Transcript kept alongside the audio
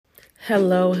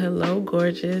Hello,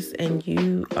 gorgeous, and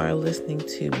you are listening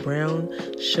to Brown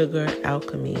Sugar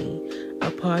Alchemy, a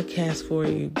podcast for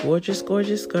you gorgeous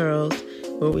girls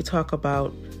where we talk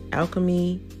about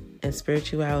alchemy and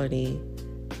spirituality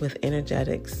with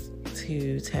energetics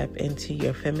to tap into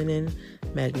your feminine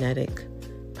magnetic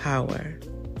power.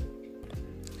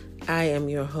 I am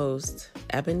your host,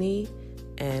 Ebony,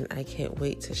 and I can't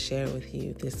wait to share with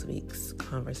you this week's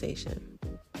conversation.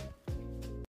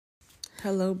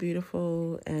 Hello,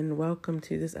 beautiful, and welcome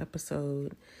to this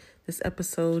episode. This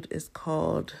episode is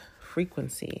called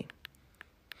Frequency.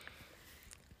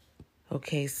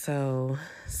 Okay, so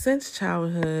since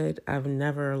childhood, I've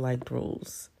never liked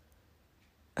rules.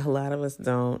 A lot of us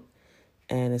don't,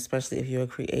 and especially if you're a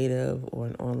creative or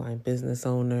an online business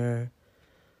owner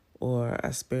or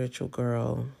a spiritual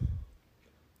girl,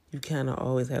 you kind of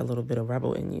always had a little bit of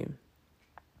rebel in you.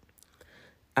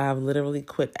 I've literally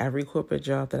quit every corporate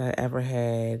job that I ever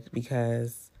had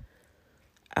because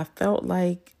I felt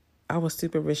like I was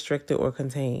super restricted or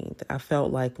contained. I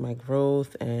felt like my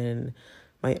growth and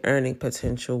my earning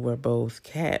potential were both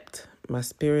capped. My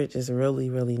spirit just really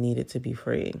needed to be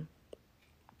free.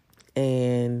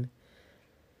 And,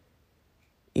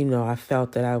 I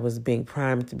felt that I was being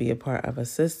primed to be a part of a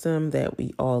system that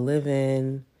we all live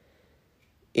in.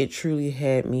 It truly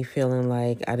had me feeling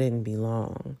like I didn't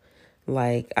belong.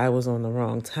 Like I was on the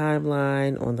wrong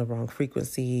timeline, on the wrong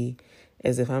frequency,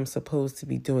 as if I'm supposed to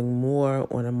be doing more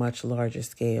on a much larger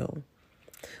scale.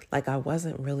 Like I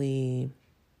wasn't really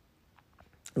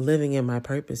living in my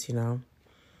purpose,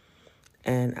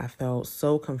 And I felt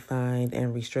so confined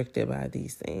and restricted by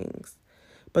these things.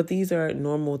 But these are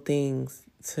normal things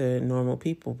to normal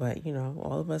people. But,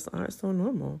 all of us aren't so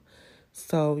normal.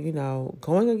 So,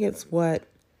 going against what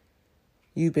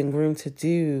you've been groomed to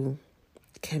do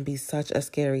can be such a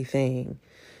scary thing.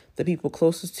 The people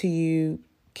closest to you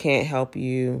can't help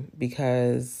you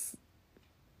because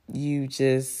you're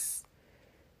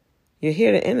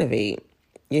here to innovate.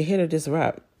 You're here to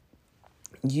disrupt.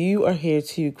 You are here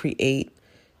to create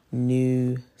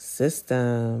new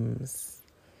systems.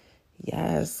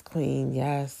 Yes, queen,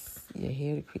 yes. You're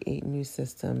here to create new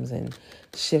systems and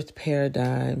shift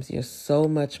paradigms. You're so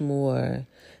much more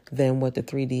than what the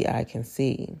 3D eye can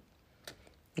see.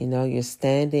 You're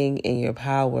standing in your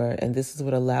power, and this is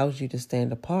what allows you to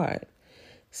stand apart.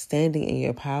 Standing in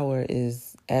your power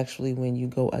is actually when you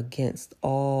go against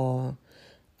all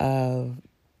of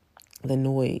the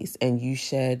noise and you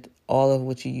shed all of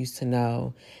what you used to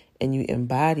know and you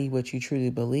embody what you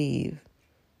truly believe.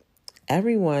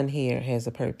 Everyone here has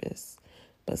a purpose,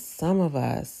 but some of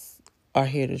us are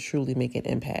here to truly make an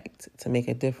impact, to make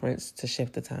a difference, to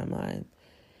shift the timeline,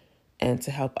 and to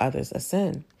help others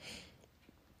ascend.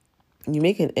 You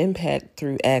make an impact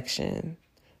through action,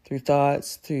 through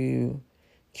thoughts, through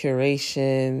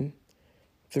curation,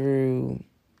 through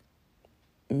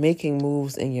making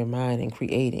moves in your mind and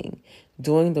creating,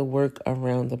 doing the work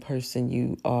around the person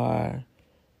you are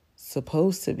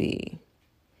supposed to be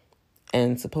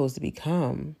and supposed to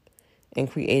become, and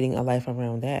creating a life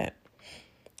around that.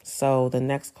 So the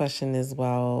next question is,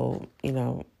 how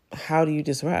do you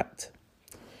disrupt?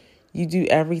 You do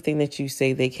everything that you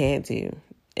say they can't do.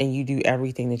 And you do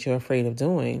everything that you're afraid of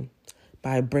doing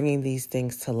by bringing these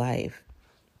things to life.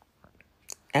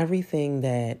 Everything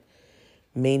that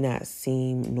may not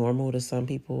seem normal to some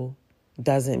people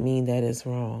doesn't mean that it's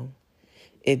wrong.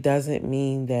 It doesn't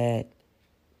mean that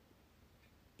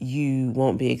you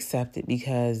won't be accepted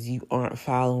because you aren't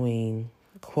following,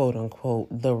 quote unquote,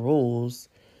 the rules.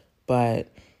 But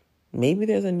maybe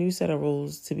there's a new set of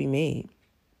rules to be made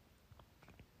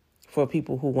for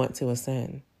people who want to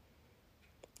ascend.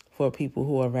 For people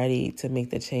who are ready to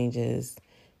make the changes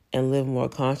and live more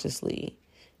consciously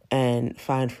and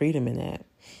find freedom in that.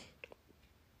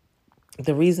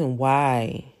 The reason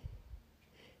why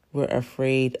we're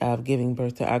afraid of giving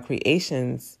birth to our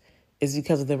creations is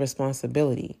because of the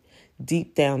responsibility.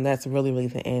 Deep down, that's really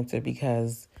the answer,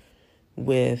 because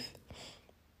with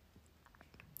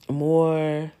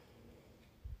more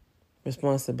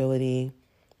responsibility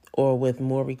or with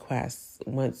more requests,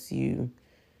 once you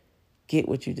get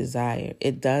what you desire,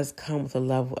 it does come with a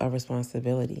level of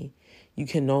responsibility. You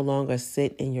can no longer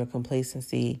sit in your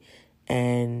complacency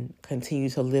and continue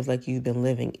to live like you've been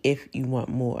living if you want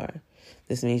more.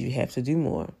 This means you have to do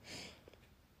more.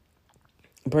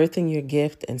 Birthing your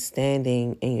gift and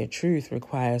standing in your truth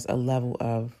requires a level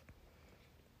of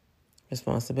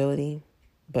responsibility,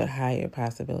 but higher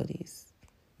possibilities,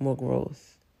 more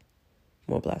growth,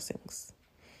 more blessings.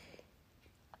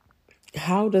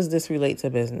 How does this relate to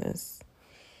business?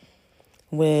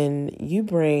 When you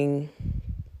bring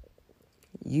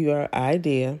your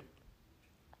idea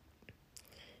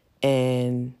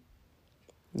And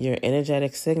your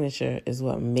energetic signature is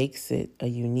what makes it a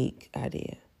unique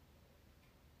idea.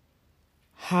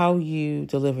 How you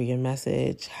deliver your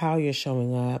message, how you're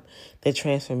showing up, the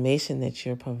transformation that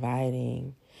you're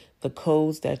providing, the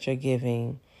codes that you're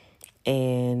giving,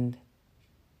 and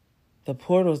the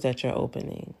portals that you're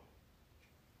opening,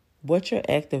 what you're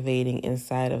activating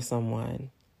inside of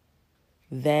someone,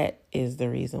 that is the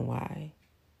reason why.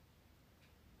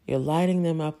 You're lighting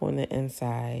them up on the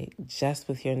inside just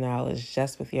with your knowledge,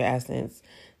 just with your essence,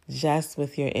 just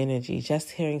with your energy,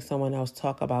 just hearing someone else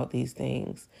talk about these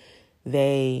things.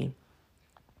 They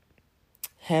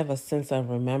have a sense of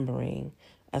remembering,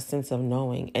 a sense of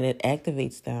knowing, and it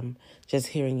activates them just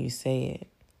hearing you say it.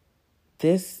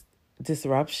 This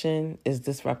disruption is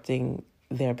disrupting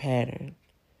their pattern,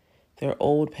 their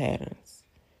old patterns,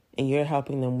 and you're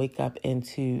helping them wake up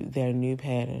into their new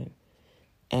pattern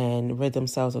and rid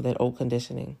themselves of that old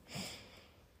conditioning.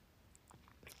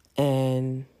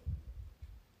 And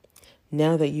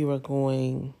now that you are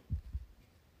going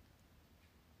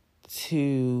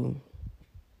to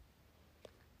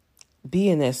be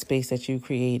in that space that you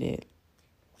created,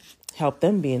 help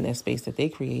them be in that space that they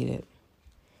created,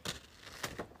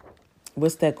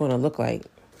 what's that going to look like?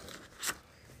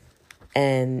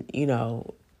 And,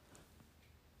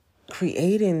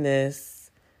 creating this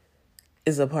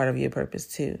is a part of your purpose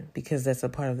too, because that's a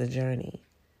part of the journey.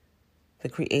 The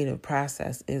creative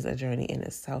process is a journey in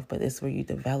itself, but it's where you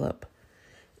develop.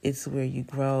 It's where you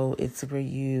grow. It's where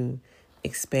you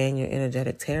expand your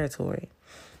energetic territory.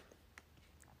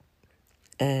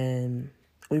 And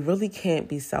we really can't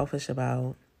be selfish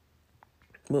about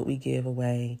what we give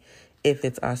away if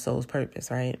it's our soul's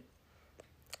purpose, right?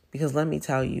 Because let me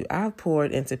tell you, I've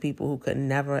poured into people who could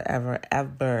never, ever,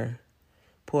 ever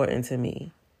pour into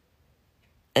me.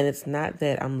 And it's not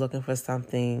that I'm looking for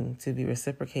something to be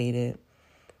reciprocated,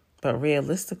 but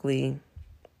realistically,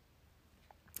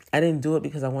 I didn't do it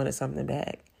because I wanted something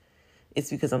back. It's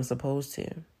because I'm supposed to.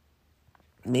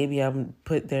 Maybe I'm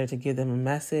put there to give them a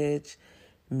message.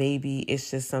 Maybe it's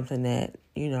just something that,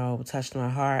 touched my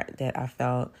heart that I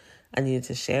felt I needed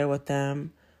to share with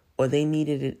them, or they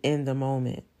needed it in the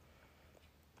moment.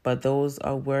 But those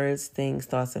are words, things,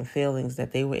 thoughts, and feelings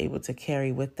that they were able to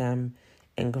carry with them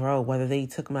and grow. Whether they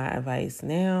took my advice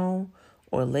now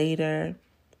or later,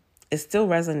 it still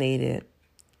resonated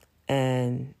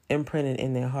and imprinted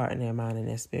in their heart and their mind and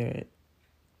their spirit.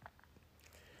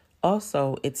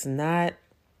 Also, it's not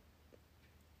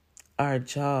our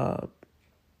job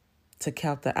to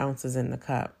count the ounces in the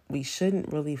cup. We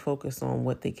shouldn't really focus on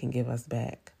what they can give us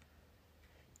back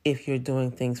if you're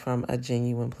doing things from a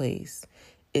genuine place.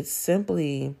 It's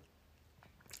simply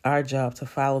our job to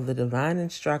follow the divine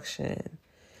instruction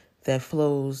that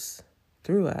flows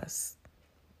through us.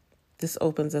 This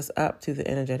opens us up to the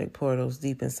energetic portals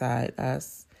deep inside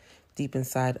us, deep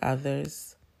inside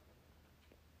others.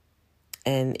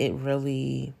 And it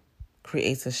really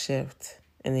creates a shift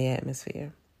in the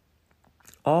atmosphere.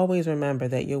 Always remember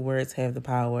that your words have the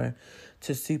power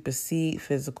to supersede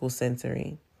physical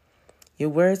sensory. Your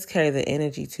words carry the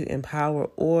energy to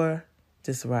empower or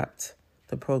disrupt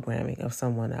the programming of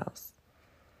someone else.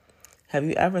 Have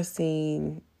you ever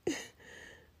seen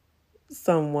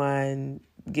someone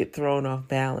get thrown off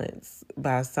balance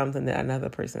by something that another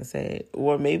person said?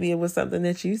 Or maybe it was something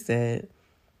that you said.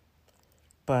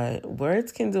 But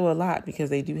words can do a lot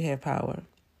because they do have power.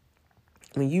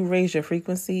 When you raise your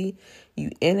frequency,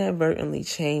 you inadvertently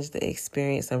change the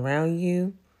experience around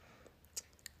you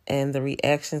and the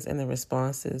reactions and the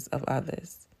responses of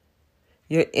others.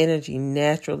 Your energy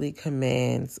naturally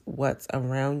commands what's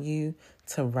around you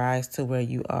to rise to where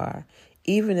you are,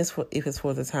 even if it's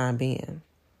for the time being.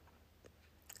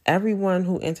 Everyone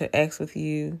who interacts with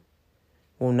you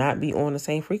will not be on the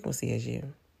same frequency as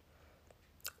you,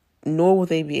 nor will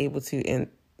they be able to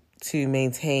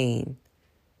maintain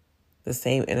the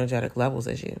same energetic levels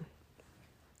as you.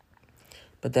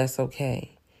 But that's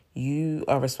okay. You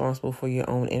are responsible for your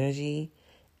own energy,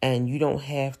 and you don't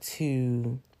have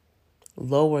to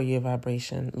lower your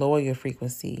vibration, lower your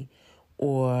frequency,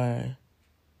 or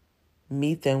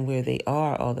meet them where they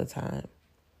are all the time.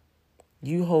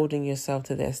 You holding yourself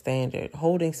to that standard,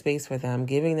 holding space for them,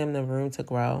 giving them the room to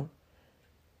grow,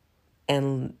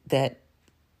 and that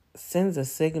sends a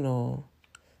signal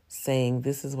saying,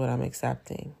 this is what I'm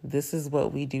accepting. This is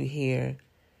what we do here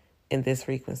in this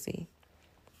frequency.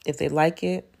 If they like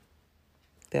it,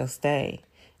 they'll stay,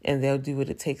 and they'll do what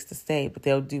it takes to stay, but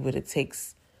they'll do what it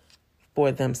takes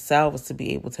for themselves to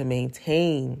be able to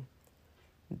maintain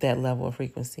that level of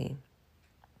frequency.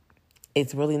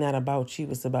 It's really not about you.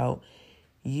 It's about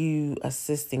you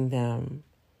assisting them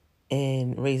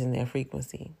in raising their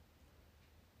frequency.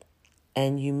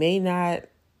 And you may not,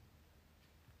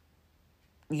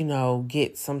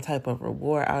 get some type of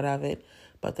reward out of it,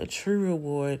 but the true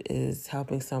reward is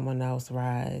helping someone else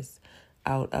rise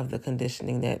out of the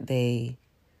conditioning that they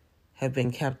have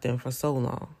been kept in for so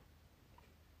long.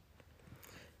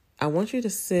 I want you to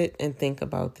sit and think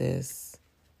about this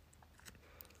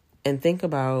and think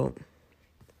about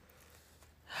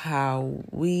how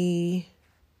we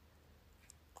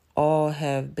all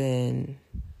have been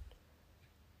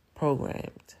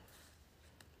programmed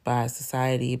by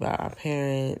society, by our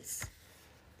parents,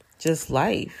 just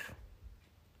life.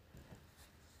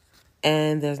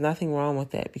 And there's nothing wrong with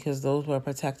that because those were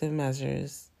protective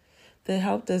measures that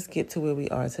helped us get to where we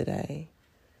are today,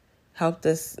 helped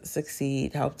us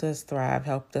succeed, helped us thrive,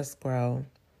 helped us grow.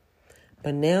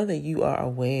 But now that you are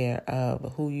aware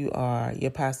of who you are,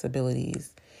 your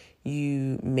possibilities,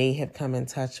 you may have come in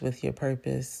touch with your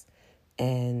purpose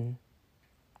and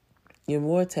you're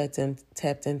more tapped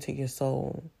into your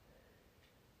soul.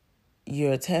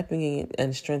 You're tapping in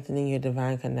and strengthening your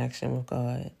divine connection with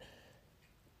God.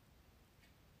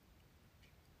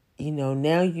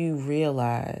 Now you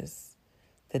realize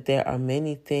that there are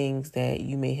many things that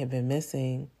you may have been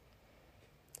missing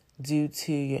due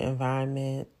to your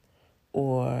environment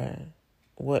or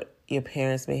what your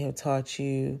parents may have taught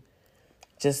you,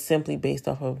 just simply based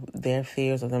off of their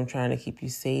fears of them trying to keep you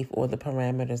safe or the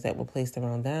parameters that were placed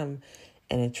around them,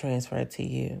 and it transferred to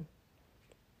you.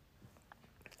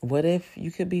 What if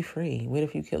you could be free? What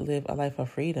if you could live a life of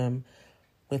freedom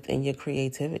within your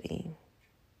creativity?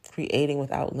 Creating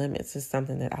without limits is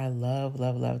something that I love,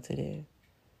 love, love to do.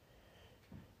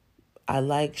 I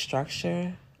like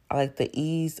structure. I like the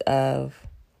ease of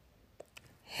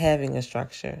having a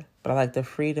structure, but I like the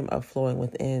freedom of flowing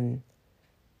within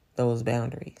those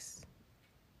boundaries.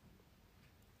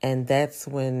 And that's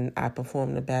when I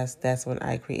perform the best. That's when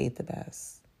I create the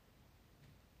best.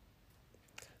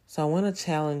 So I want to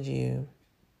challenge you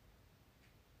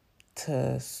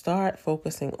to start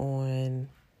focusing on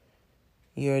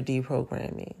your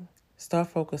deprogramming. Start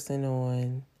focusing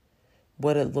on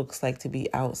what it looks like to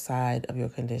be outside of your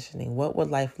conditioning. What would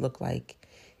life look like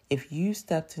if you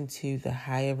stepped into the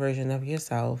higher version of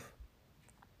yourself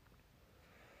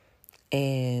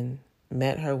and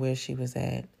met her where she was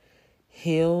at,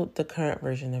 healed the current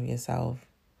version of yourself,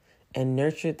 and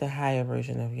nurtured the higher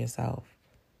version of yourself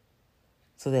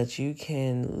so that you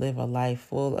can live a life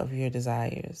full of your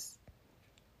desires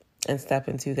and step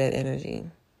into that energy?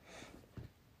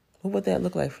 What would that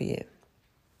look like for you?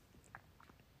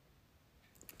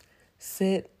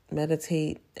 Sit,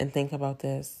 meditate, and think about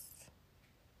this.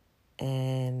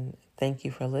 And thank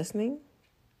you for listening.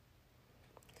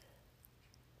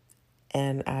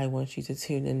 And I want you to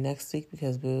tune in next week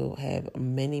because we'll have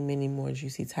many, many more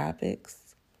juicy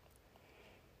topics.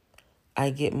 I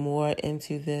get more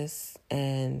into this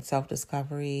and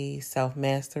self-discovery,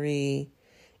 self-mastery,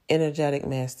 energetic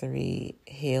mastery,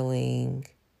 healing,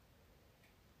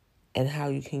 and how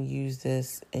you can use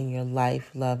this in your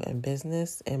life, love, and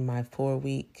business in my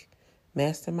 4-week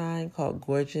mastermind called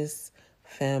Gorgeous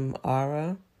Femme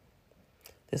Aura.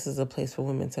 This is a place for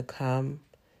women to come,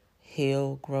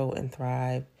 heal, grow, and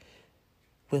thrive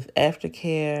with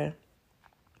aftercare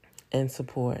and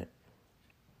support.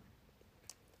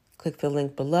 Click the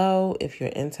link below if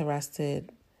you're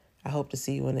interested. I hope to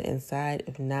see you on the inside.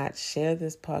 If not, share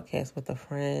this podcast with a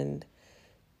friend.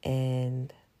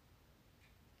 And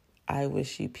I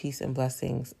wish you peace and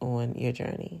blessings on your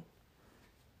journey.